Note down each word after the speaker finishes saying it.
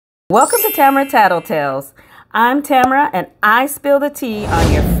Welcome to Tamara Tattletales. I'm Tamara and I spill the tea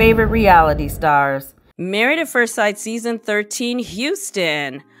on your favorite reality stars. Married at First Sight Season 13,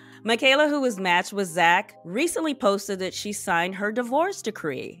 Houston. Michaela, who was matched with Zack, recently posted that she signed her divorce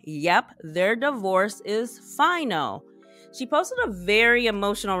decree. Yep, their divorce is final. She posted a very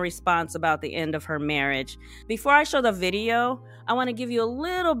emotional response about the end of her marriage. Before I show the video, I want to give you a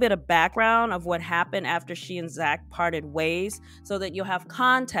little bit of background of what happened after she and Zack parted ways so that you'll have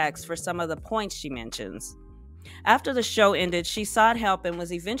context for some of the points she mentions. After the show ended, she sought help and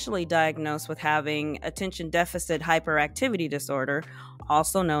was eventually diagnosed with having attention deficit hyperactivity disorder,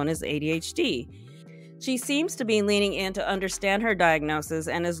 also known as ADHD. She seems to be leaning in to understand her diagnosis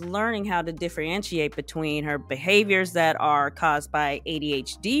and is learning how to differentiate between her behaviors that are caused by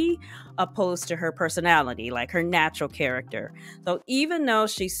ADHD opposed to her personality, like her natural character. So even though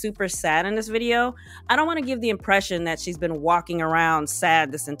she's super sad in this video, I don't want to give the impression that she's been walking around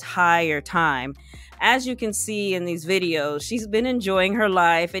sad this entire time. As you can see in these videos, she's been enjoying her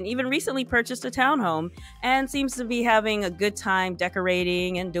life and even recently purchased a townhome and seems to be having a good time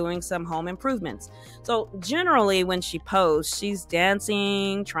decorating and doing some home improvements. So generally when she posts, she's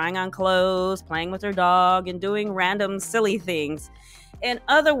dancing, trying on clothes, playing with her dog, and doing random silly things. In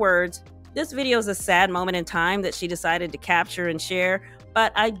other words, this video is a sad moment in time that she decided to capture and share,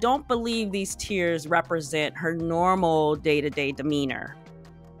 but I don't believe these tears represent her normal day-to-day demeanor.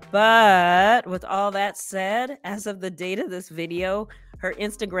 But with all that said, as of the date of this video, her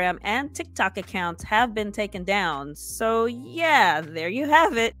Instagram and TikTok accounts have been taken down. So yeah, there you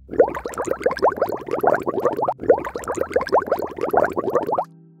have it.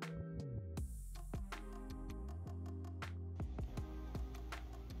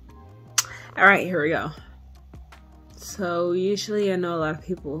 All right, here we go. So usually I know a lot of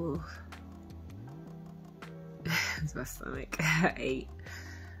people it's my stomach. I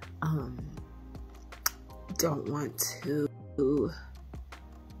don't want to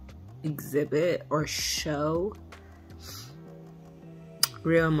exhibit or show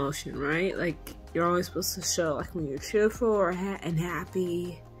real emotion, right? Like you're always supposed to show like when you're cheerful or and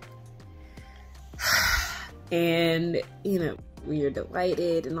happy, and you know when you're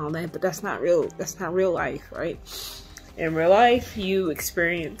delighted and all that. But that's not real. That's not real life, right? In real life, you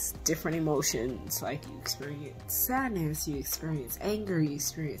experience different emotions. Like you experience sadness, you experience anger, you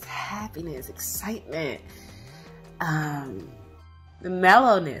experience happiness, excitement, the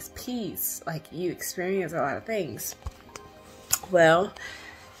mellowness, peace. Like you experience a lot of things. Well,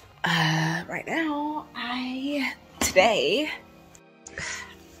 right now, today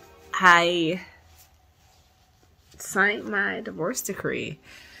I signed my divorce decree.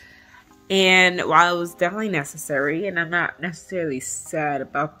 And while it was definitely necessary, and I'm not necessarily sad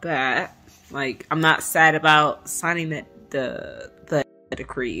about that, like, I'm not sad about signing the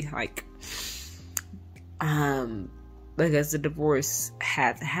decree, like, because the divorce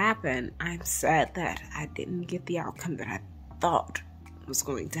had to happen. I'm sad that I didn't get the outcome that I thought was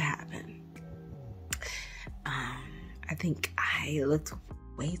going to happen. I think I looked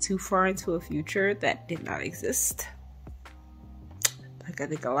way too far into a future that did not exist. Like I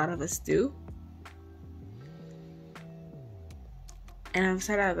think a lot of us do. And I'm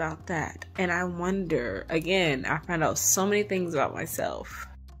sad about that. And I wonder, again, I found out so many things about myself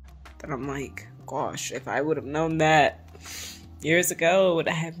that I'm like, gosh, if I would have known that years ago, would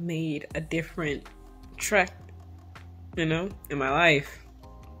I have made a different trek, you know, in my life?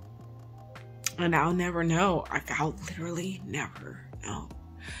 And I'll never know. Like, I'll literally never know.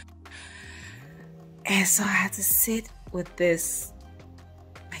 And so I had to sit with this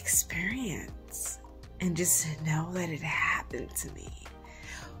experience and just to know that it happened to me,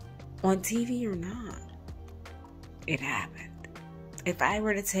 on TV or not, it happened. If I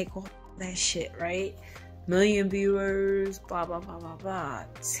were to take all that shit, right, million viewers, blah blah blah blah blah,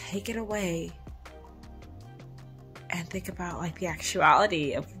 take it away and think about like the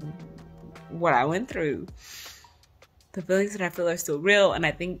actuality of what I went through, the feelings that I feel are still real. And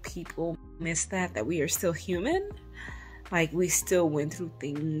I think people miss that we are still human. Like, we still went through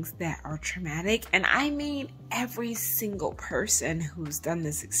things that are traumatic. And I mean every single person who's done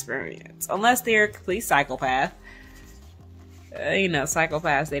this experience. Unless they're a complete psychopath. You know,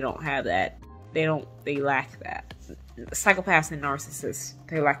 psychopaths, they don't have that. They lack that. Psychopaths and narcissists,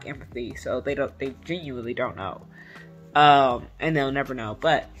 they lack empathy. So they genuinely don't know. And they'll never know.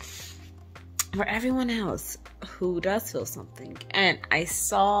 But for everyone else who does feel something. And I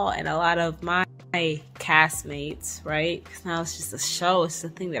saw in a lot of my castmates, right? Because now it's just a show. It's the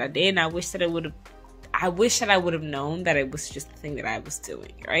thing that I did, and I wish that I I wish that I would have known that it was just the thing that I was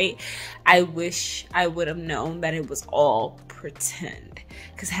doing, right? I wish I would have known that it was all pretend.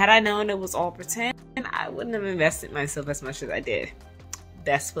 Because had I known it was all pretend, I wouldn't have invested myself as much as I did.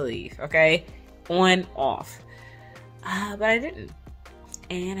 Best believe, okay? On, off. But I didn't.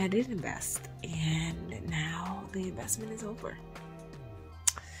 And I did invest. And now the investment is over.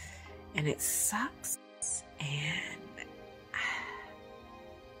 And it sucks. And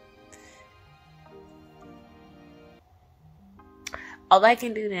all I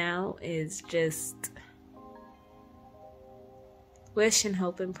can do now is just wish and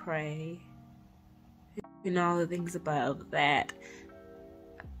hope and pray and all the things above that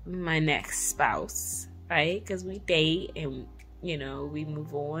my next spouse, right? Because we date and, you know, we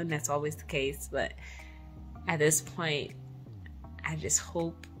move on. That's always the case. But at this point, I just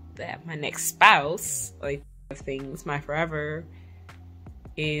hope that my next spouse, like things, my forever,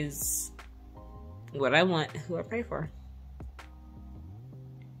 is what I want, who I pray for.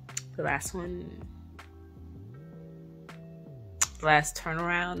 The last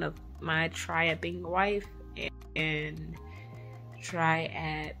turnaround of my try at being a wife and try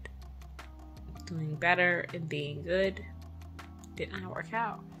at doing better and being good did not work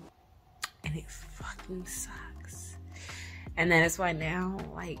out. And it fucking sucks. And that is why now,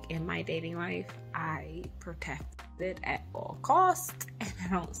 like, in my dating life, I protect it at all costs. And I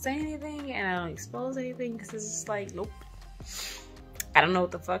don't say anything and I don't expose anything because it's just like, nope. I don't know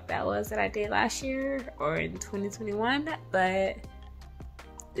what the fuck that was that I did last year or in 2021, but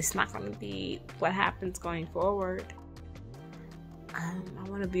it's not going to be what happens going forward. I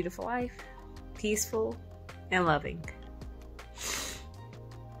want a beautiful life, peaceful and loving.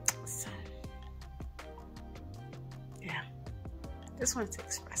 So, yeah, just wanted to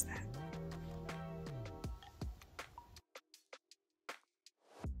express that.